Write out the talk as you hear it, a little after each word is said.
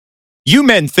You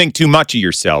men think too much of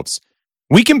yourselves.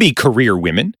 We can be career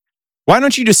women. Why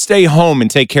don't you just stay home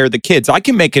and take care of the kids? I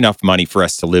can make enough money for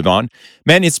us to live on.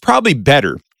 Men, it's probably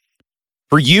better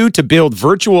for you to build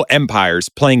virtual empires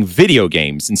playing video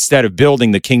games instead of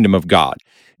building the kingdom of God.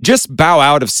 Just bow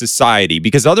out of society,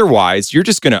 because otherwise you're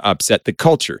just going to upset the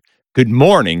culture. Good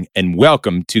morning and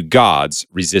welcome to God's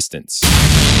Resistance.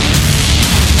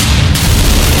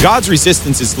 God's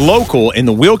Resistance is local in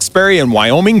the Wilkes-Barre and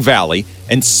Wyoming Valley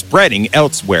and spreading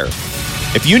elsewhere.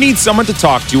 If you need someone to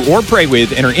talk to or pray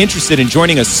with and are interested in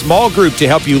joining a small group to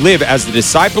help you live as a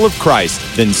disciple of Christ,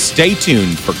 then stay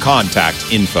tuned for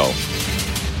contact info.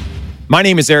 My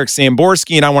name is Eric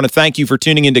Samborski, and I want to thank you for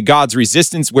tuning into God's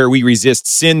Resistance, where we resist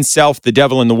sin, self, the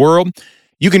devil, and the world.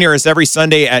 You can hear us every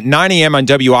Sunday at 9 a.m. on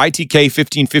WITK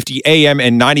 1550 AM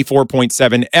and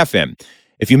 94.7 FM.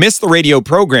 If you missed the radio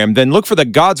program, then look for the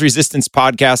God's Resistance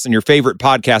podcast on your favorite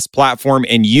podcast platform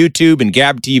and YouTube and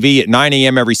Gab TV at 9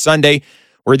 a.m. every Sunday,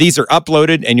 where these are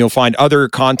uploaded, and you'll find other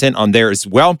content on there as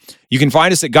well. You can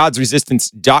find us at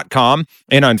godsresistance.com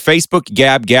and on Facebook,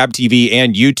 Gab TV,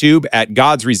 and YouTube at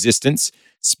God's Resistance,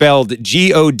 spelled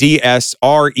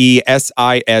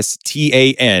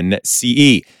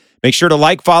GODSRESISTANCE. Make sure to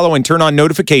like, follow, and turn on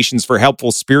notifications for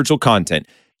helpful spiritual content.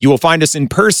 You will find us in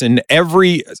person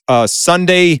every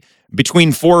Sunday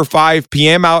between 4 or 5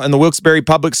 p.m. out in the Wilkes-Barre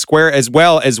Public Square, as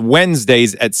well as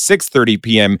Wednesdays at 6:30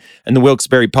 p.m. in the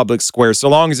Wilkes-Barre Public Square. So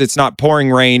long as it's not pouring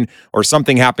rain or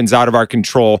something happens out of our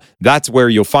control, that's where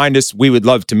you'll find us. We would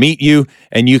love to meet you,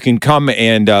 and you can come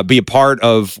and be a part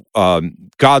of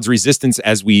God's Resistance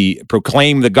as we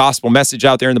proclaim the gospel message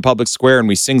out there in the public square, and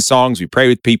we sing songs, we pray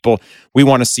with people. We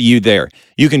want to see you there.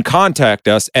 You can contact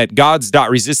us at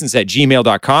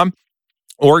gods.resistance@gmail.com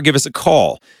or give us a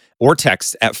call or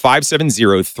text at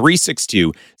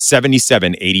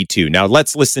 570-362-7782. Now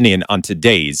let's listen in on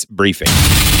today's briefing.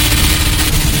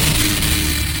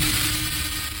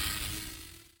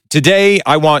 Today,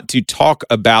 I want to talk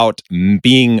about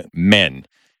being men.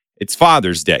 It's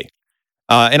Father's Day.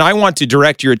 And I want to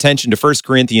direct your attention to 1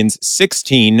 Corinthians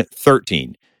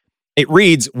 16:13. It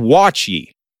reads, "Watch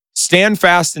ye, stand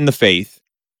fast in the faith,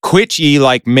 quit ye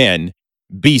like men,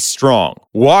 be strong."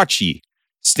 Watch ye,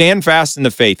 stand fast in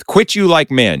the faith, quit you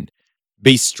like men,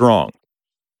 be strong.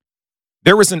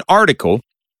 There was an article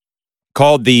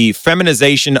called The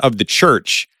Feminization of the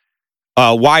Church,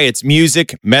 Why Its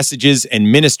Music, Messages,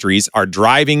 and Ministries Are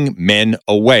Driving Men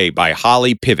Away by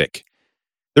Holly Pivec.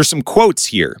 There's some quotes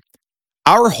here.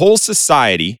 "Our whole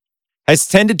society has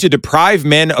tended to deprive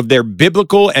men of their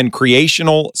biblical and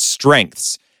creational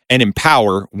strengths and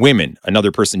empower women,"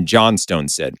 another person, Johnstone,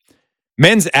 said.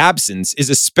 "Men's absence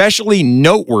is especially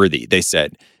noteworthy," they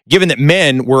said, "given that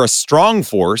men were a strong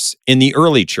force in the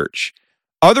early church.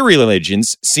 Other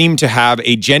religions seem to have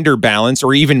a gender balance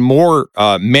or even more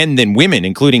men than women,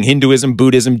 including Hinduism,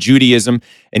 Buddhism, Judaism,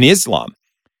 and Islam."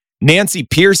 Nancy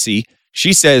Pearcey,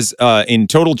 she says in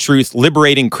Total Truth,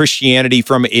 Liberating Christianity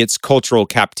from Its Cultural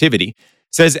Captivity,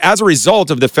 says, "As a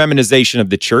result of the feminization of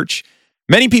the church,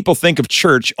 many people think of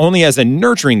church only as a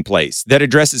nurturing place that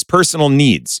addresses personal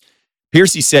needs."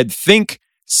 Pearcey said, "Think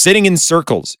sitting in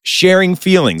circles, sharing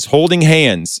feelings, holding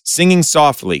hands, singing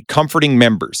softly, comforting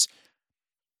members."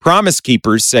 Promise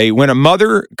Keepers say, "When a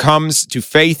mother comes to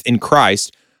faith in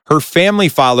Christ, her family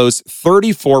follows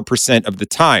 34% of the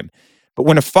time. But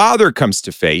when a father comes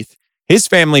to faith, his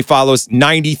family follows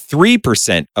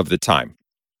 93% of the time."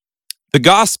 The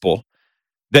gospel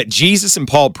that Jesus and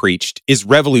Paul preached is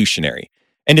revolutionary,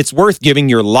 and it's worth giving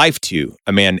your life to,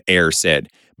 a man Ayer said.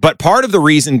 But part of the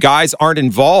reason guys aren't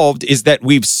involved is that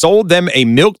we've sold them a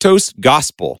milquetoast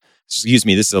gospel. Excuse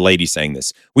me, this is a lady saying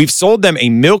this. We've sold them a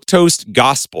milquetoast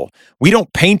gospel. We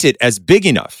don't paint it as big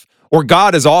enough, or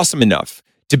God is awesome enough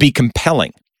to be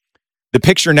compelling. The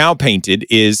picture now painted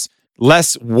is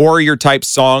less warrior-type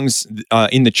songs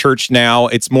in the church now.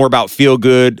 It's more about feel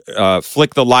good,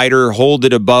 flick the lighter, hold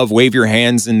it above, wave your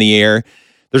hands in the air.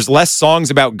 There's less songs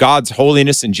about God's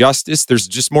holiness and justice. There's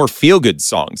just more feel-good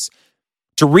songs.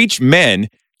 To reach men,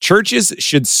 churches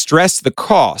should stress the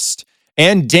cost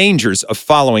and dangers of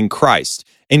following Christ,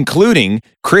 including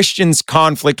Christians'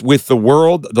 conflict with the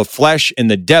world, the flesh,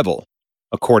 and the devil,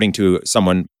 according to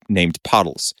someone named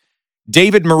Pottles.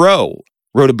 David Moreau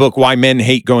wrote a book, Why Men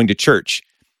Hate Going to Church.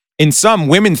 "In sum,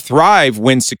 women thrive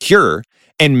when secure,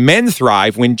 and men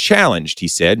thrive when challenged," he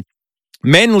said.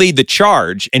 "Men lead the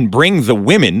charge and bring the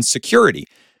women security.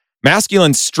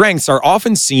 Masculine strengths are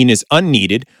often seen as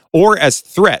unneeded or as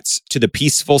threats to the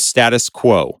peaceful status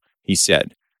quo," he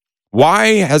said.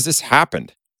 Why has this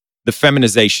happened? The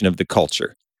feminization of the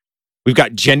culture. We've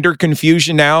got gender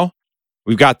confusion now.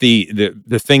 We've got the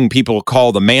thing people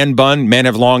call the man bun. Men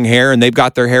have long hair, and they've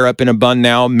got their hair up in a bun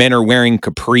now. Men are wearing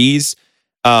capris.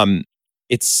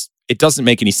 It doesn't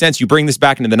make any sense. You bring this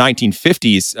back into the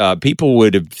 1950s, people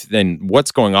would have then,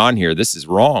 what's going on here? This is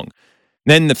wrong.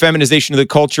 Then the feminization of the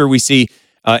culture, we see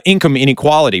income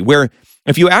inequality, where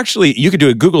if you actually, you could do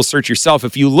a Google search yourself.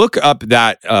 If you look up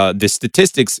that the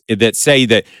statistics that say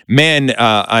that men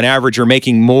on average are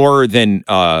making more than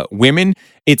women,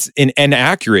 it's an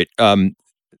inaccurate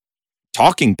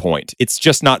talking point. It's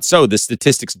just not so. The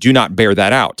statistics do not bear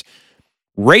that out.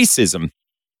 Racism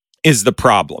is the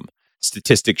problem.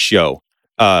 Statistics show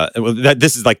that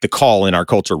this is like the call in our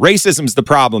culture. Racism is the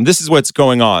problem. This is what's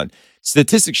going on.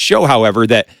 Statistics show, however,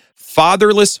 that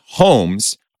fatherless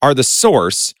homes are the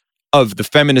source of the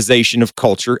feminization of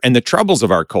culture and the troubles of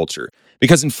our culture.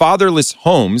 Because in fatherless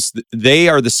homes, they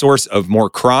are the source of more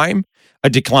crime, a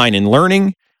decline in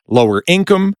learning, lower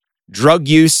income, drug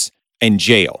use, and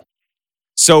jail.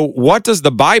 So what does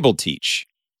the Bible teach?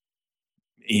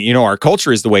 You know, our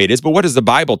culture is the way it is, but what does the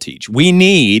Bible teach? We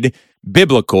need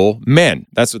biblical men.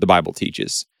 That's what the Bible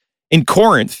teaches. In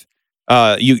Corinth,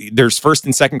 there's 1st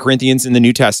and 2nd Corinthians in the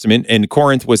New Testament, and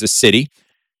Corinth was a city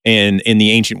in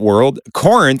the ancient world.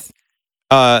 Corinth,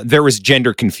 there was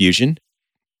gender confusion.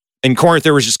 In Corinth,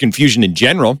 there was just confusion in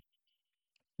general.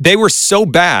 They were so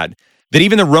bad that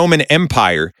even the Roman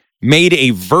Empire made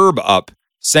a verb up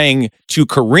saying to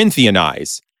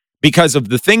Corinthianize, because of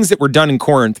the things that were done in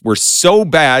Corinth were so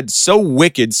bad, so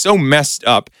wicked, so messed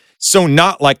up, so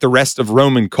not like the rest of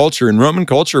Roman culture. And Roman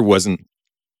culture wasn't,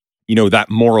 that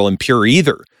moral and pure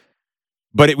either.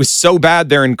 But it was so bad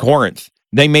there in Corinth,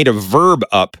 they made a verb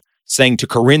up saying to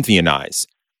Corinthianize.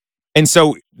 And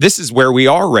so this is where we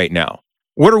are right now.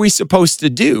 What are we supposed to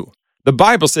do? The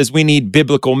Bible says we need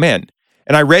biblical men.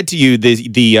 And I read to you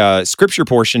the scripture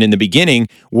portion in the beginning.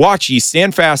 Watch ye,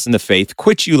 stand fast in the faith,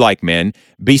 quit you like men,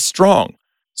 be strong.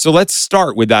 So let's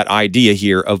start with that idea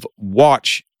here of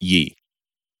watch ye.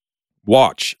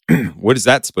 Watch. What is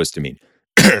that supposed to mean?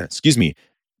 Excuse me.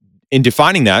 In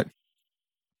defining that,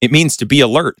 it means to be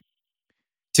alert,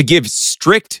 to give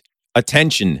strict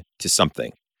attention to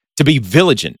something, to be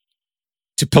vigilant,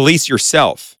 to police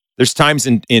yourself. There's times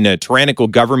in tyrannical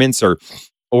governments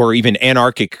or even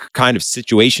anarchic kind of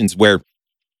situations where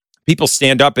people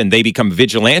stand up and they become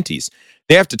vigilantes.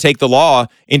 They have to take the law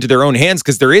into their own hands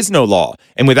because there is no law.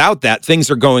 And without that,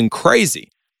 things are going crazy.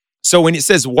 So when it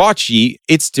says watch ye,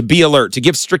 it's to be alert, to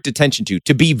give strict attention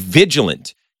to be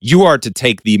vigilant. You are to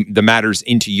take the matters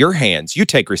into your hands. You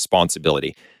take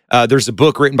responsibility. There's a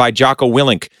book written by Jocko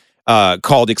Willink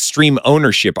called Extreme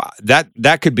Ownership.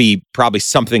 That could be probably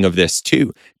something of this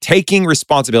too. Taking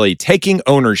responsibility, taking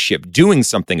ownership, doing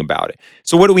something about it.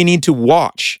 So what do we need to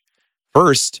watch?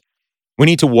 First, we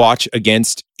need to watch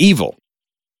against evil.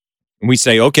 And we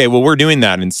say, okay, well, we're doing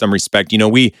that in some respect.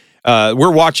 We're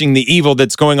watching the evil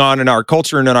that's going on in our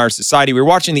culture and in our society. We're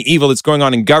watching the evil that's going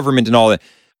on in government and all that.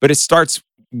 But it starts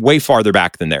way farther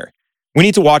back than there. We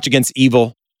need to watch against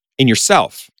evil in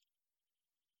yourself.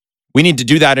 We need to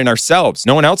do that in ourselves.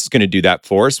 No one else is going to do that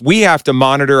for us. We have to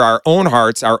monitor our own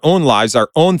hearts, our own lives, our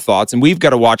own thoughts, and we've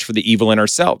got to watch for the evil in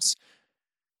ourselves.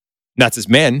 That's as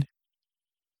men.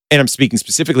 And I'm speaking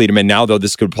specifically to men now, though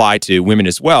this could apply to women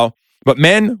as well. But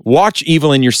men, watch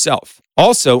evil in yourself.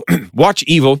 Also, watch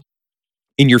evil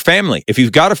in your family. If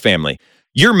you've got a family,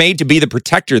 you're made to be the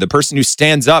protector, the person who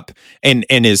stands up and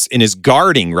is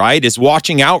guarding, right? Is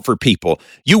watching out for people.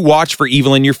 You watch for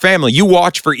evil in your family. You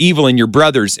watch for evil in your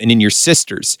brothers and in your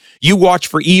sisters. You watch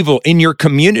for evil in your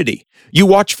community. You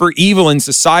watch for evil in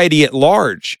society at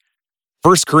large.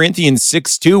 1 Corinthians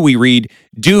 6:2, we read,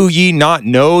 do ye not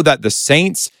know that the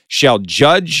saints shall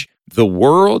judge the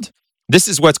world? This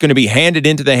is what's going to be handed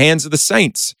into the hands of the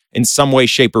saints in some way,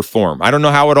 shape, or form. I don't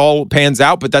know how it all pans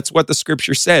out, but that's what the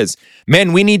scripture says.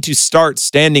 Men, we need to start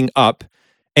standing up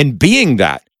and being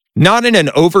that, not in an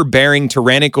overbearing,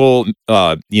 tyrannical,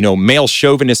 male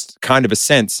chauvinist kind of a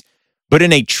sense, but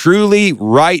in a truly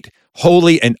right,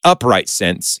 holy, and upright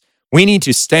sense. We need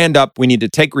to stand up. We need to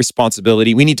take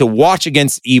responsibility. We need to watch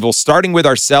against evil, starting with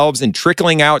ourselves and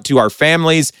trickling out to our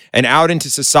families and out into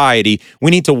society.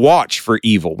 We need to watch for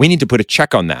evil. We need to put a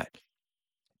check on that.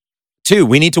 2,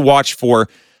 we need to watch for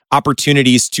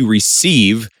opportunities to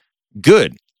receive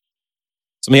good.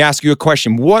 So let me ask you a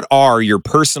question. What are your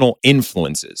personal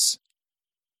influences?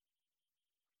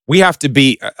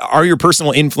 Are your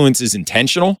personal influences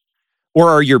intentional, or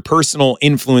are your personal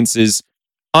influences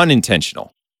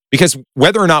unintentional? Because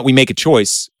whether or not we make a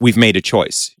choice, we've made a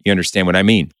choice. You understand what I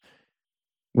mean?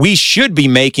 We should be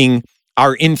making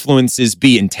our influences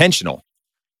be intentional.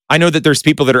 I know that there's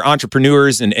people that are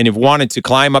entrepreneurs and have wanted to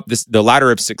climb up the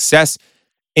ladder of success.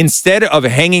 Instead of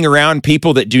hanging around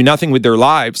people that do nothing with their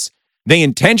lives, they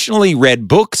intentionally read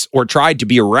books or tried to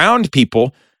be around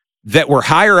people that were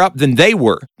higher up than they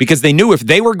were, because they knew if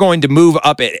they were going to move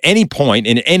up at any point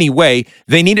in any way,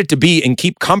 they needed to be and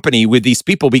keep company with these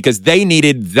people because they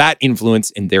needed that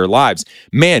influence in their lives.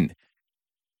 Men,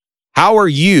 how are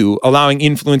you allowing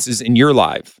influences in your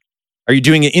life? Are you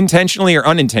doing it intentionally or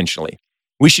unintentionally?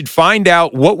 We should find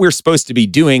out what we're supposed to be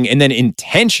doing and then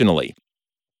intentionally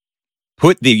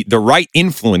put the right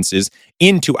influences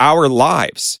into our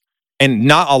lives and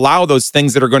not allow those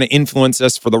things that are going to influence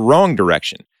us for the wrong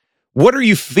direction. What are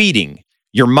you feeding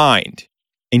your mind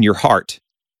and your heart?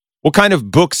 What kind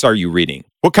of books are you reading?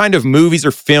 What kind of movies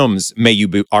or films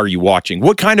are you watching?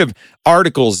 What kind of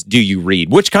articles do you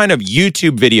read? Which kind of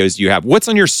YouTube videos do you have? What's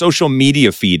on your social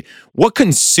media feed? What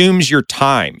consumes your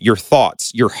time, your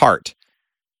thoughts, your heart?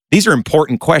 These are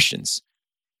important questions.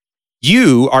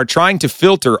 You are trying to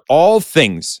filter all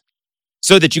things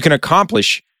so that you can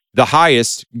accomplish the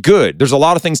highest good. There's a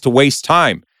lot of things to waste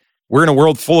time. We're in a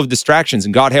world full of distractions,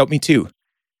 and God help me too.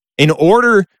 In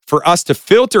order for us to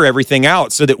filter everything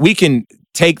out so that we can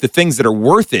take the things that are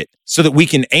worth it, so that we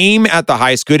can aim at the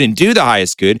highest good and do the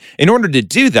highest good, in order to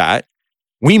do that,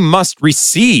 we must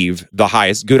receive the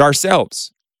highest good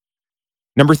ourselves.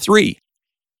 Number 3,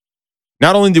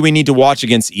 not only do we need to watch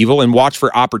against evil and watch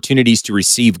for opportunities to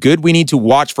receive good, we need to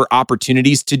watch for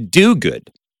opportunities to do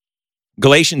good.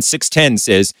 Galatians 6:10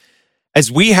 says,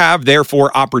 "As we have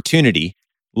therefore opportunity,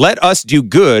 let us do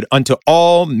good unto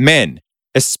all men,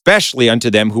 especially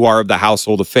unto them who are of the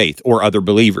household of faith," or other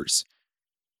believers.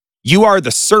 You are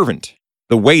the servant,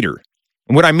 the waiter.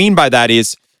 And what I mean by that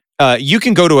is, you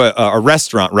can go to a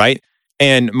restaurant, right?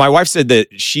 And my wife said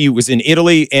that she was in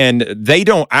Italy and they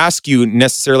don't ask you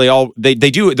necessarily they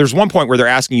do. There's one point where they're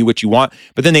asking you what you want,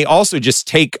 but then they also just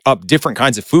take up different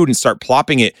kinds of food and start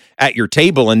plopping it at your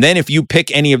table. And then if you pick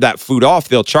any of that food off,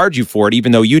 they'll charge you for it,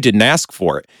 even though you didn't ask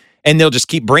for it. And they'll just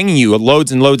keep bringing you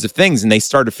loads and loads of things. And they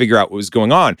start to figure out what was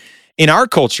going on. In our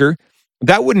culture,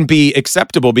 that wouldn't be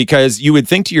acceptable because you would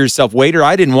think to yourself, waiter,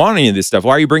 I didn't want any of this stuff.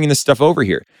 Why are you bringing this stuff over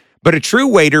here? But a true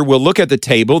waiter will look at the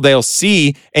table, they'll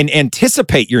see and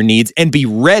anticipate your needs and be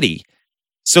ready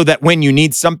so that when you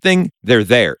need something, they're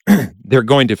there. They're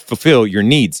going to fulfill your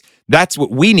needs. That's what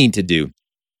we need to do.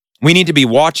 We need to be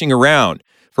watching around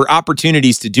for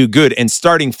opportunities to do good and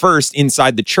starting first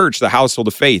inside the church, the household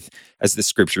of faith, as the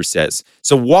scripture says.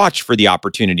 So watch for the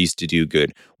opportunities to do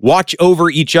good. Watch over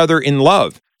each other in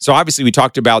love. So obviously we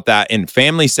talked about that in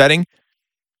family setting.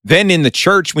 Then in the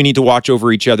church, we need to watch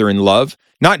over each other in love,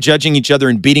 not judging each other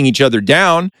and beating each other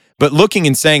down, but looking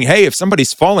and saying, hey, if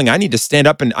somebody's falling, I need to stand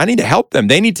up and I need to help them.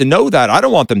 They need to know that. I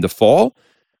don't want them to fall.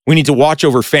 We need to watch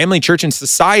over family, church, and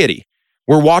society.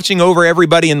 We're watching over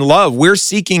everybody in love. We're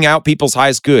seeking out people's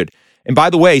highest good. And by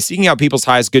the way, seeking out people's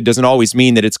highest good doesn't always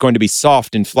mean that it's going to be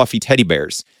soft and fluffy teddy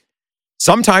bears.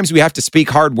 Sometimes we have to speak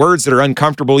hard words that are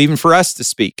uncomfortable even for us to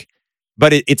speak.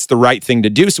 But it's the right thing to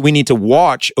do. So we need to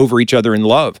watch over each other in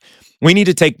love. We need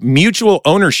to take mutual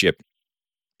ownership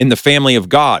in the family of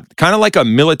God, kind of like a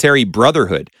military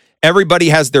brotherhood. Everybody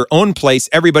has their own place.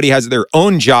 Everybody has their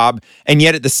own job. And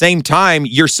yet at the same time,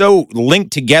 you're so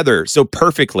linked together so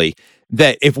perfectly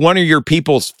that if one of your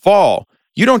peoples fall,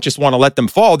 you don't just want to let them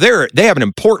fall. They have an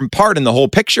important part in the whole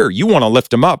picture. You want to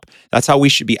lift them up. That's how we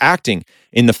should be acting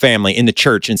in the family, in the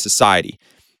church, in society.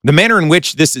 The manner in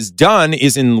which this is done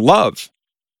is in love.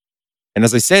 And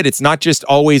as I said, it's not just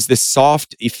always this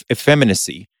soft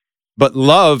effeminacy, but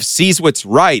love sees what's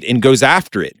right and goes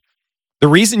after it. The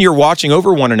reason you're watching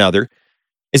over one another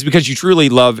is because you truly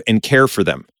love and care for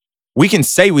them. We can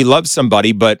say we love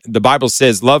somebody, but the Bible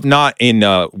says love not in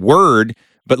word,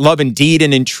 but love in deed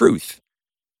and in truth.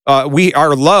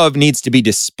 Our love needs to be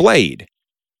displayed.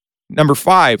 Number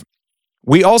 5,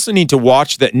 we also need to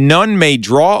watch that none may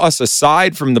draw us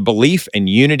aside from the belief and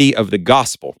unity of the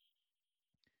gospel.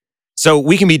 So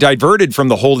we can be diverted from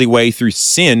the holy way through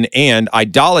sin and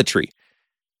idolatry.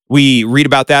 We read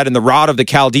about that in the rod of the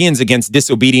Chaldeans against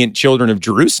disobedient children of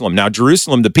Jerusalem. Now,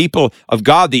 Jerusalem, the people of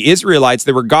God, the Israelites,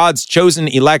 they were God's chosen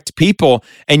elect people,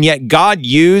 and yet God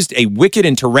used a wicked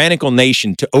and tyrannical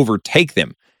nation to overtake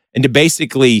them and to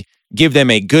basically give them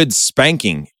a good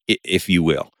spanking, if you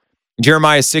will.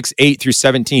 Jeremiah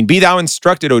 6:8-17, "Be thou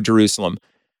instructed, O Jerusalem,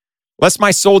 lest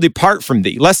my soul depart from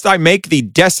thee, lest I make thee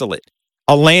desolate,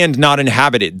 a land not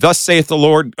inhabited. Thus saith the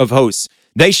Lord of hosts,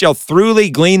 they shall throughly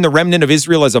glean the remnant of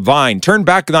Israel as a vine. Turn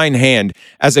back thine hand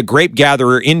as a grape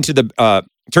gatherer into the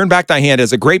Turn back thy hand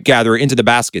as a grape gatherer into the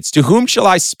baskets. To whom shall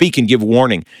I speak and give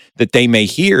warning that they may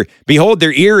hear? Behold,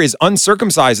 their ear is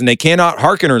uncircumcised, and they cannot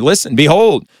hearken or listen.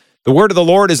 Behold, the word of the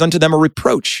Lord is unto them a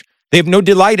reproach. They have no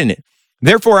delight in it.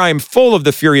 Therefore I am full of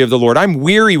the fury of the Lord. I'm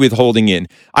weary with holding in.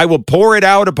 I will pour it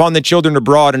out upon the children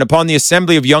abroad and upon the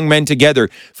assembly of young men together.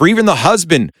 For even the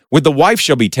husband with the wife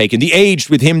shall be taken, the aged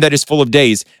with him that is full of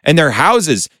days. And their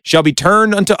houses shall be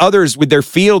turned unto others with their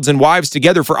fields and wives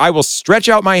together. For I will stretch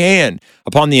out my hand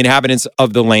upon the inhabitants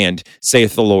of the land,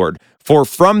 saith the Lord. For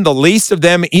from the least of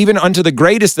them even unto the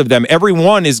greatest of them, every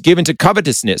one is given to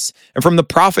covetousness. And from the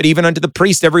prophet even unto the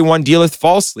priest, every one dealeth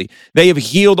falsely. They have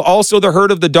healed also the hurt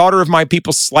of the daughter of my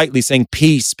people slightly, saying,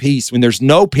 peace, peace, when there's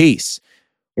no peace.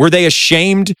 Were they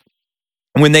ashamed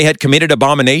when they had committed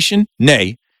abomination?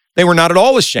 Nay, they were not at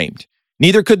all ashamed,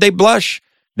 neither could they blush.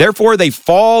 Therefore they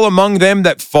fall among them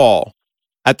that fall.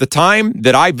 At the time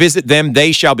that I visit them,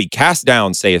 they shall be cast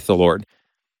down, saith the Lord.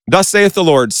 Thus saith the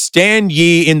Lord, stand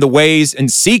ye in the ways,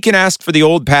 and seek and ask for the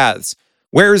old paths.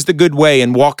 Where is the good way,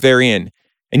 and walk therein?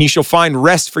 And ye shall find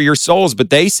rest for your souls.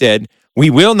 But they said, we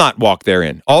will not walk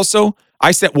therein. Also,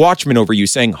 I set watchmen over you,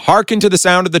 saying, hearken to the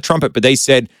sound of the trumpet. But they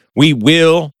said, we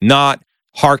will not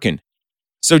hearken.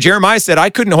 So Jeremiah said,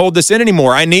 I couldn't hold this in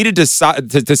anymore. I needed to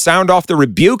sound off the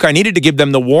rebuke. I needed to give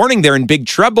them the warning. They're in big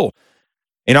trouble.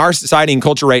 In our society and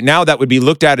culture right now, that would be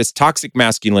looked at as toxic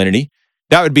masculinity.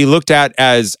 That would be looked at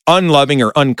as unloving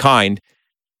or unkind.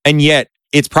 And yet,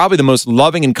 it's probably the most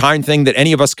loving and kind thing that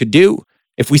any of us could do.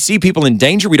 If we see people in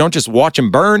danger, we don't just watch them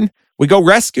burn. We go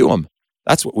rescue them.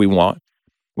 That's what we want.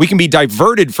 We can be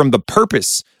diverted from the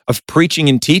purpose of preaching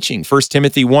and teaching. 1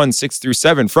 Timothy 1, 6 through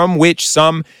 7, from which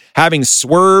some, having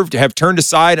swerved, have turned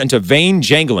aside unto vain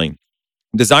jangling,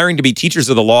 desiring to be teachers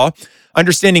of the law,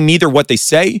 understanding neither what they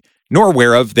say, nor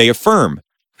whereof they affirm.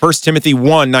 1 Timothy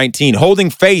 1:19, holding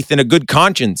faith in a good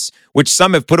conscience, which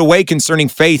some have put away concerning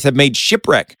faith, have made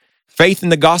shipwreck. Faith in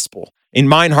the gospel, in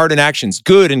mind, heart, and actions,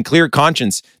 good and clear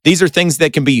conscience. These are things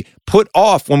that can be put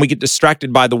off when we get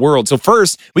distracted by the world. So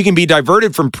first, we can be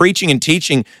diverted from preaching and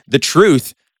teaching the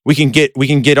truth. We can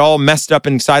get all messed up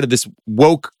inside of this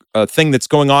woke thing that's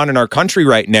going on in our country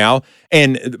right now.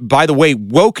 And by the way,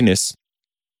 wokeness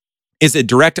is a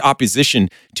direct opposition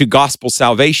to gospel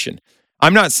salvation.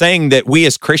 I'm not saying that we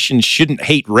as Christians shouldn't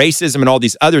hate racism and all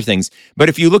these other things, but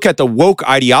if you look at the woke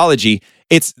ideology,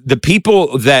 it's the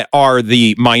people that are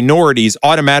the minorities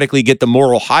automatically get the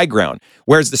moral high ground.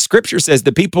 Whereas the scripture says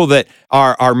the people that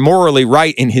are morally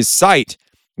right in his sight,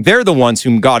 they're the ones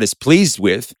whom God is pleased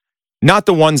with, not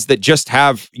the ones that just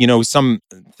have, some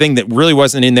thing that really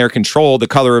wasn't in their control, the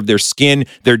color of their skin,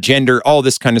 their gender, all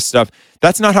this kind of stuff.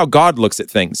 That's not how God looks at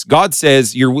things. God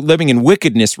says you're living in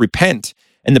wickedness, repent.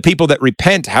 And the people that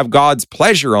repent have God's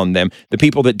pleasure on them. The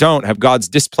people that don't have God's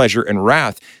displeasure and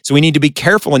wrath. So we need to be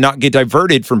careful and not get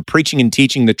diverted from preaching and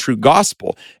teaching the true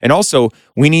gospel. And also,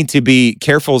 we need to be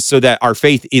careful so that our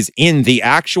faith is in the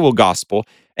actual gospel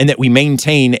and that we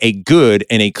maintain a good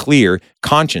and a clear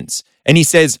conscience. And he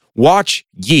says, watch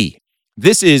ye.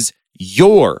 This is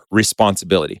your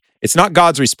responsibility. It's not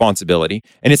God's responsibility,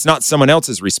 and it's not someone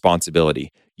else's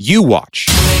responsibility. You watch.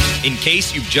 In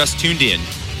case you've just tuned in,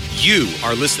 you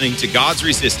are listening to God's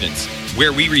Resistance,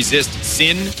 where we resist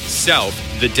sin, self,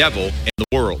 the devil, and the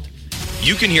world.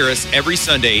 You can hear us every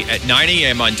Sunday at 9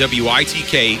 a.m. on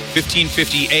WITK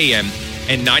 1550 AM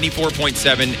and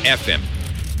 94.7 FM.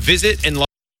 Visit and like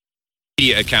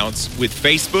media accounts with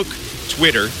Facebook,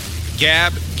 Twitter,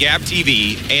 Gab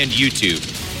TV, and YouTube.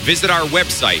 Visit our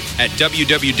website at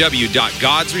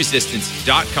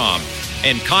www.godsresistance.com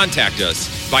and contact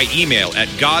us by email at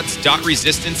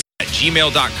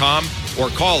gods.resistance@gmail.com or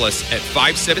call us at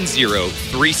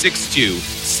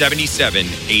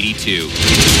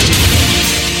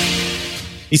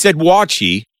 570-362-7782. He said, watch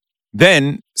ye,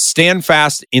 then stand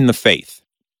fast in the faith.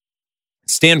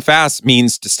 Stand fast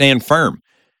means to stand firm,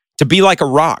 to be like a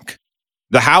rock.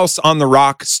 The house on the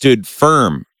rock stood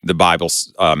firm, the Bible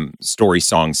story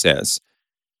song says.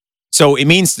 So it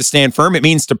means to stand firm. It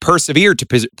means to persevere,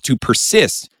 to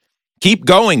persist. Keep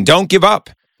going. Don't give up.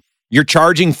 You're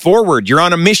charging forward. You're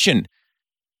on a mission.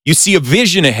 You see a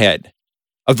vision ahead,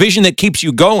 a vision that keeps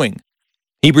you going.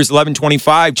 Hebrews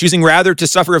 11:25, choosing rather to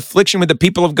suffer affliction with the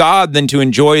people of God than to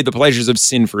enjoy the pleasures of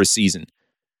sin for a season.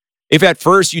 If at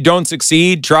first you don't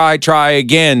succeed, try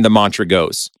again, the mantra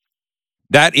goes.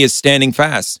 That is standing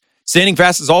fast. Standing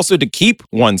fast is also to keep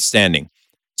one standing.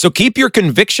 So keep your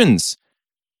convictions.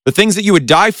 The things that you would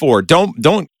die for,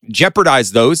 don't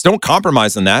jeopardize those. Don't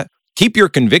compromise on that. Keep your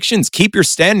convictions. Keep your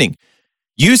standing.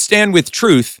 You stand with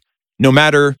truth no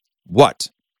matter what.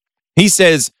 He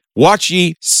says, watch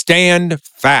ye, stand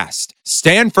fast.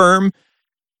 Stand firm.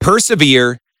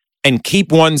 persevere, and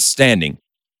keep one standing.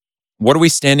 What are we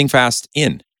standing fast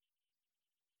in?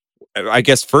 I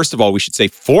guess, first of all, we should say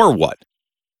for what?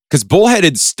 Because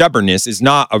bullheaded stubbornness is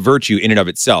not a virtue in and of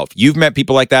itself. You've met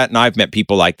people like that, and I've met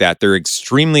people like that. They're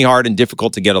extremely hard and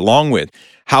difficult to get along with.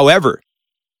 However,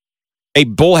 a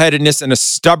bullheadedness and a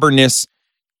stubbornness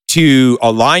to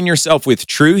align yourself with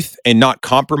truth and not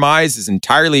compromise is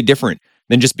entirely different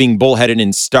than just being bullheaded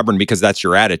and stubborn because that's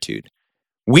your attitude.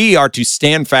 We are to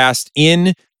stand fast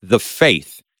in the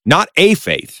faith, not a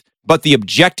faith, but the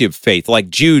objective faith, like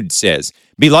Jude says.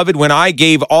 Beloved, when I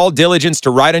gave all diligence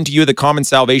to write unto you the common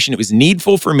salvation, it was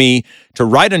needful for me to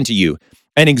write unto you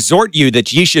and exhort you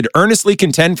that ye should earnestly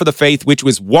contend for the faith which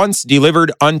was once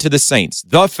delivered unto the saints.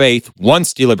 The faith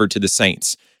once delivered to the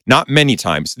saints, not many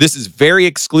times. This is very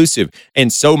exclusive,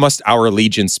 and so must our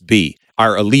allegiance be.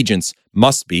 Our allegiance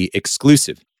must be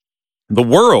exclusive. The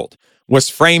world was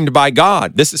framed by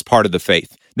God. This is part of the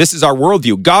faith. This is our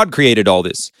worldview. God created all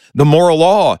this. The moral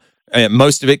law,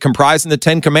 most of it comprised in the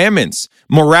Ten Commandments.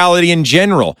 Morality in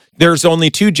general. There's only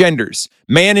two genders.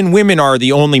 Man and women are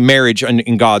the only marriage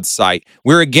in God's sight.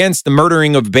 We're against the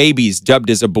murdering of babies, dubbed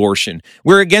as abortion.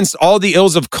 We're against all the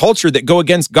ills of culture that go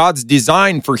against God's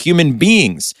design for human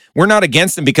beings. We're not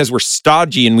against them because we're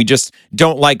stodgy and we just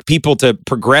don't like people to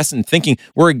progress in thinking.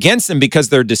 We're against them because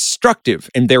they're destructive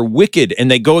and they're wicked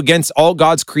and they go against all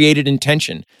God's created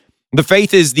intention. The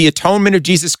faith is the atonement of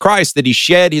Jesus Christ, that he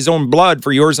shed his own blood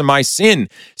for yours and my sin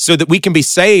so that we can be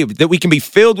saved, that we can be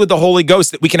filled with the Holy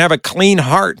Ghost, that we can have a clean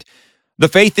heart. The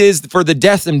faith is for the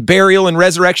death and burial and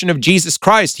resurrection of Jesus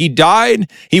Christ. He died,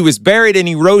 he was buried, and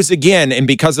he rose again. And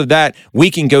because of that,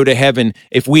 we can go to heaven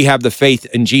if we have the faith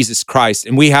in Jesus Christ.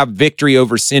 And we have victory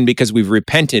over sin because we've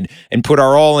repented and put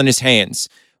our all in his hands.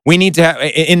 We need to have,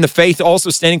 in the faith,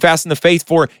 also standing fast in the faith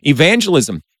for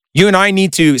evangelism. You and I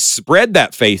need to spread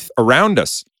that faith around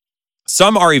us.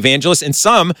 Some are evangelists and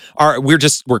some are, we're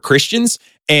Christians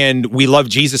and we love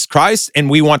Jesus Christ and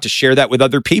we want to share that with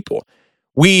other people.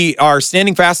 We are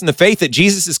standing fast in the faith that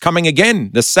Jesus is coming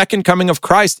again. The second coming of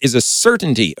Christ is a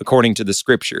certainty according to the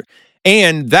scripture.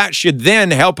 And that should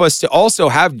then help us to also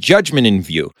have judgment in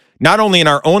view, not only in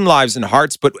our own lives and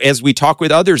hearts, but as we talk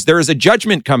with others. There is a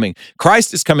judgment coming.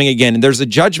 Christ is coming again, and there's a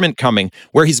judgment coming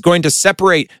where he's going to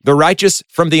separate the righteous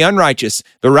from the unrighteous.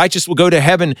 The righteous will go to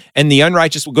heaven, and the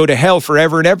unrighteous will go to hell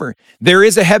forever and ever. There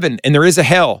is a heaven, and there is a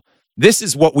hell. This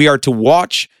is what we are to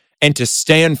watch and to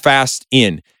stand fast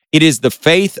in. It is the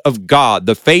faith of God,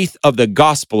 the faith of the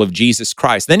gospel of Jesus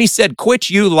Christ. Then he said, quit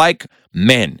you like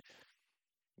men.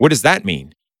 What does that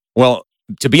mean? Well,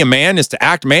 to be a man is to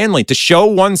act manly, to show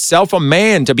oneself a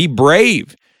man, to be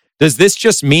brave. Does this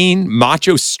just mean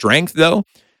macho strength, though?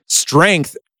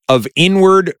 Strength of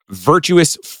inward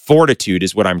virtuous fortitude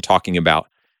is what I'm talking about.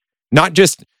 Not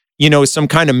just, some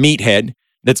kind of meathead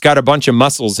that's got a bunch of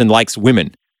muscles and likes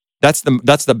women. That's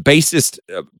the basest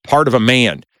part of a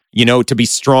man, to be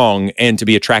strong and to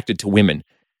be attracted to women.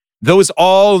 Those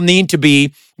all need to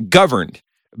be governed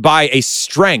by a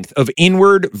strength of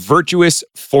inward virtuous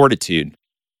fortitude.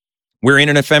 We're in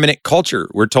an effeminate culture.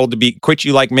 We're told to quit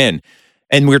you like men.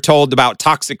 And we're told about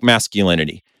toxic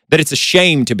masculinity, that it's a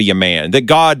shame to be a man,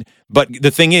 but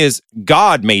the thing is,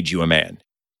 God made you a man.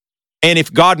 And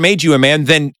if God made you a man,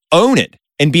 then own it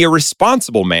and be a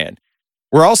responsible man.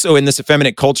 We're also in this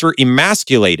effeminate culture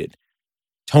emasculated.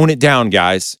 Tone it down,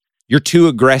 guys. You're too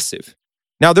aggressive.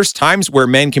 Now, there's times where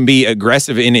men can be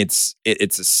aggressive and it's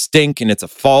a stink and it's a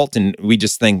fault. And we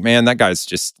just think, man, that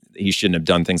guy's he shouldn't have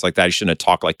done things like that. He shouldn't have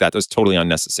talked like that. That was totally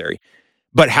unnecessary.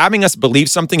 But having us believe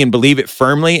something and believe it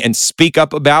firmly and speak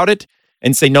up about it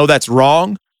and say, no, that's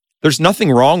wrong. There's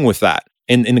nothing wrong with that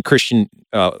in the Christian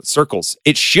circles.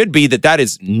 It should be that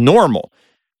is normal.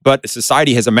 But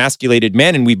society has emasculated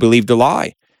men and we believed a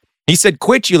lie. He said,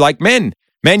 quit you like men.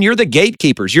 Men, you're the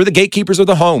gatekeepers. You're the gatekeepers of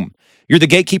the home. You're the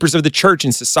gatekeepers of the church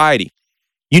and society.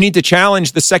 You need to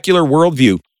challenge the secular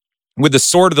worldview with the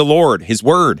sword of the Lord, his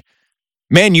word.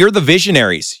 Man, you're the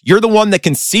visionaries. You're the one that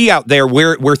can see out there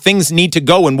where things need to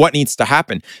go and what needs to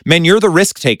happen. Man, you're the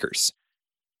risk takers.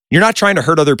 You're not trying to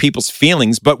hurt other people's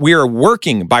feelings, but we are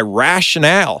working by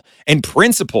rationale and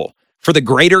principle for the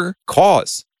greater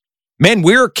cause. Man,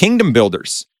 we're kingdom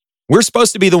builders. We're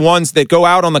supposed to be the ones that go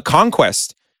out on the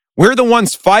conquest. We're the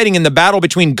ones fighting in the battle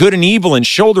between good and evil and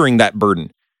shouldering that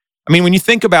burden. I mean, when you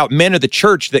think about men of the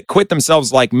church that quit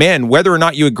themselves like men, whether or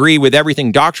not you agree with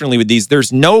everything doctrinally with these,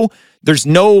 there's no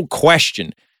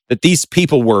question that these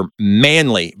people were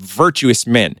manly, virtuous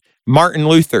men. Martin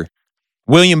Luther,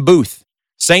 William Booth,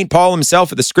 St. Paul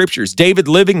himself of the scriptures, David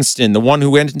Livingstone, the one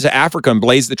who went into Africa and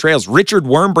blazed the trails, Richard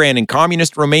Wurmbrand in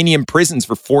communist Romanian prisons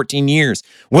for 14 years,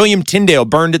 William Tyndale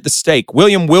burned at the stake,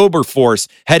 William Wilberforce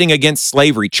heading against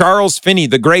slavery, Charles Finney,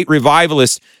 the great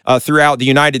revivalist throughout the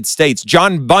United States,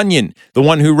 John Bunyan, the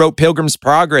one who wrote Pilgrim's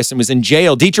Progress and was in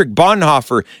jail, Dietrich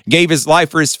Bonhoeffer gave his life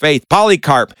for his faith,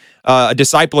 Polycarp, a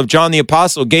disciple of John the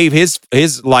Apostle, gave his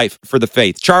life for the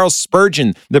faith, Charles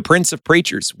Spurgeon, the Prince of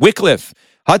Preachers, Wycliffe,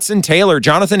 Hudson Taylor,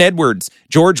 Jonathan Edwards,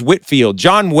 George Whitefield,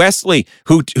 John Wesley,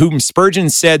 whom Spurgeon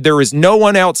said there is no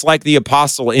one else like the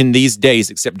apostle in these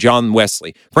days except John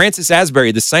Wesley. Francis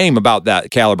Asbury, the same about that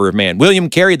caliber of man. William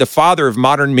Carey, the father of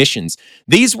modern missions.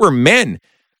 These were men.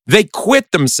 They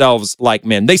quit themselves like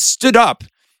men. They stood up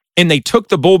and they took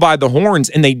the bull by the horns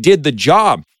and they did the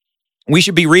job. We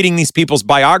should be reading these people's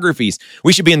biographies.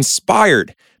 We should be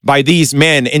inspired by these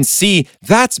men and see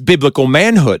that's biblical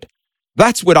manhood.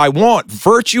 That's what I want.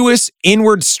 Virtuous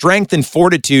inward strength and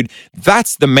fortitude.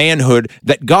 That's the manhood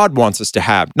that God wants us to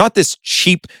have. Not this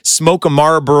cheap smoke a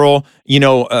Marlboro,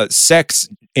 sex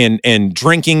and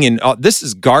drinking. And this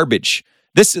is garbage.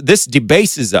 This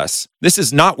debases us. This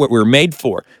is not what we're made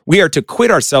for. We are to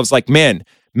quit ourselves like men.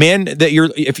 Men,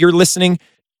 if you're listening,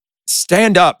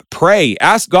 stand up, pray,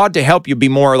 ask God to help you be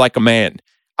more like a man.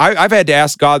 I've had to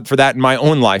ask God for that in my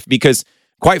own life because,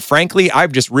 quite frankly,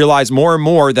 I've just realized more and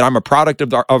more that I'm a product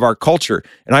of our culture.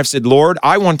 And I've said, Lord,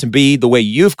 I want to be the way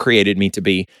you've created me to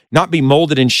be, not be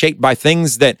molded and shaped by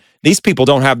things that these people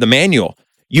don't have the manual.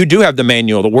 You do have the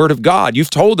manual, the word of God. You've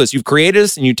told us, you've created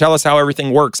us, and you tell us how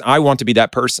everything works. I want to be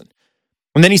that person.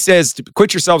 And then he says,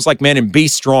 quit yourselves like men and be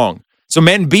strong. So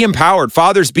men, be empowered.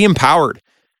 Fathers, be empowered.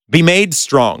 Be made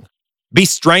strong. Be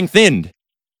strengthened.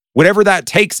 Whatever that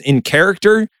takes in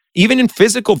character, even in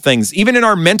physical things, even in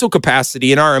our mental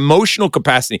capacity, in our emotional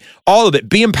capacity, all of it,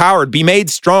 be empowered, be made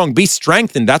strong, be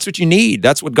strengthened. That's what you need.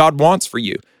 That's what God wants for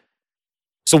you.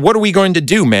 So what are we going to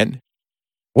do, men?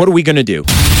 What are we going to do?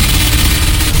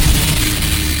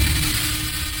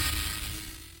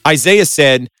 Isaiah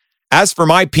said, as for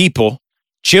my people,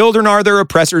 children are their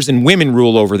oppressors and women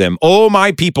rule over them. O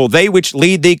my people, they which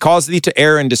lead thee cause thee to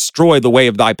err and destroy the way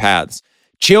of thy paths.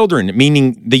 Children,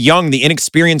 meaning the young, the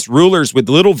inexperienced rulers with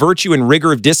little virtue and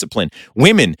rigor of discipline.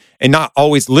 Women, and not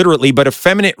always literally, but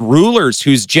effeminate rulers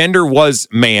whose gender was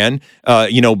man,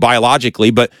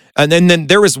 biologically. And then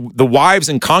there was the wives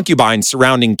and concubines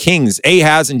surrounding kings,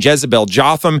 Ahaz and Jezebel,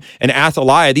 Jotham and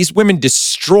Athaliah. These women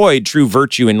destroyed true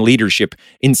virtue and leadership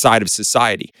inside of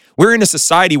society. We're in a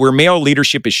society where male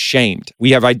leadership is shamed.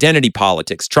 We have identity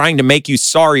politics, trying to make you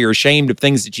sorry or ashamed of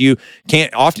things that you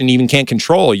can't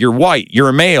control. You're white, you're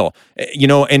a male,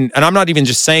 and I'm not even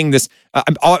just saying this.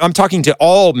 I'm talking to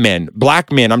all men,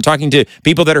 black men. I'm talking to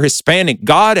people that are Hispanic.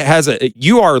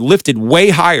 You are lifted way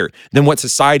higher than what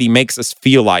society makes us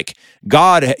feel like.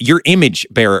 God, you're image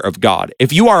bearer of God.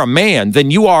 If you are a man, then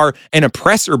you are an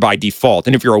oppressor by default.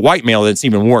 And if you're a white male, then it's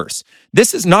even worse.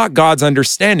 This is not God's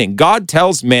understanding. God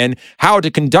tells men how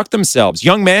to conduct themselves.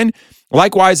 Young men,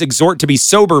 likewise exhort to be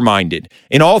sober-minded,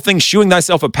 in all things shewing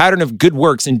thyself a pattern of good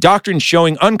works, in doctrine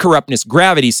showing uncorruptness,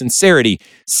 gravity, sincerity,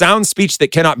 sound speech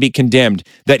that cannot be condemned,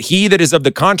 that he that is of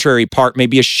the contrary part may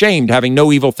be ashamed, having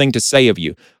no evil thing to say of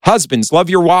you. Husbands, love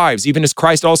your wives, even as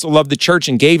Christ also loved the church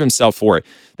and gave himself for it,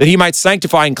 that he might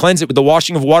sanctify and cleanse it with the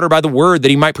washing of water by the word,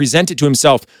 that he might present it to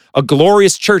himself a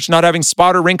glorious church, not having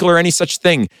spot or wrinkle or any such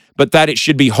thing, but that it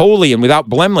should be holy and without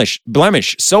blemish.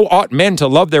 So ought men to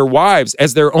love their wives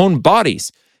as their own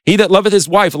bodies. He that loveth his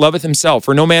wife loveth himself,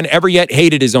 for no man ever yet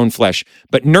hated his own flesh,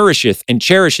 but nourisheth and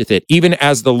cherisheth it, even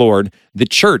as the Lord, the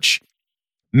church.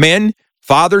 Men,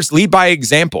 fathers, lead by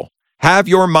example. Have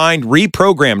your mind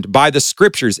reprogrammed by the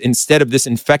scriptures instead of this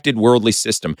infected worldly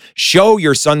system. Show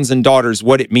your sons and daughters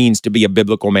what it means to be a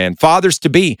biblical man. Fathers to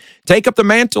be, take up the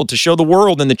mantle to show the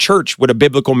world and the church what a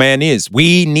biblical man is.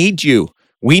 We need you.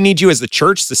 We need you as the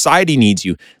church. Society needs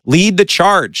you. Lead the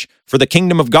charge for the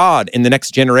kingdom of God in the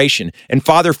next generation. And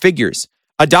father figures,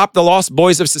 adopt the lost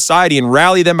boys of society and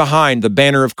rally them behind the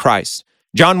banner of Christ.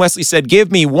 John Wesley said,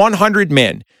 give me 100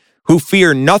 men who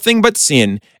fear nothing but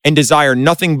sin and desire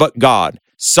nothing but God.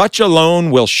 Such alone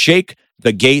will shake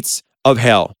the gates of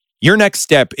hell. Your next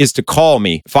step is to call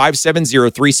me,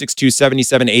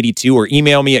 570-362-7782, or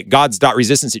email me at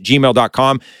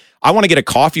gods.resistance@gmail.com. I want to get a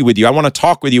coffee with you. I want to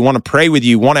talk with you, want to pray with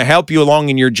you, want to help you along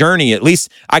in your journey. At least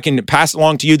I can pass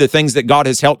along to you the things that God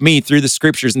has helped me through the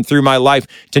scriptures and through my life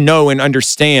to know and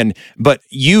understand. But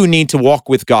you need to walk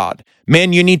with God.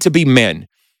 Men, you need to be men.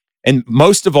 And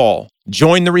most of all,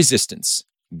 join the resistance,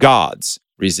 God's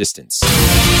resistance.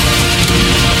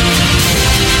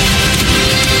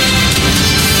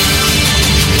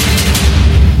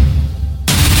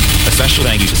 Special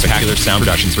thank you to Spectacular Sound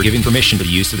Productions for giving permission for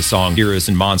the use of the song Heroes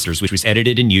and Monsters, which was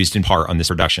edited and used in part on this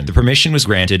production. The permission was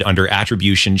granted under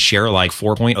Attribution Share Alike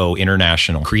 4.0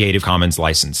 International Creative Commons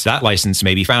license. That license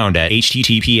may be found at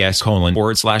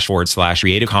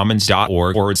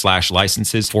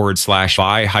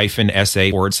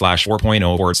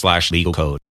https://creativecommons.org/licenses/by-sa/4.0/legal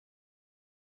code.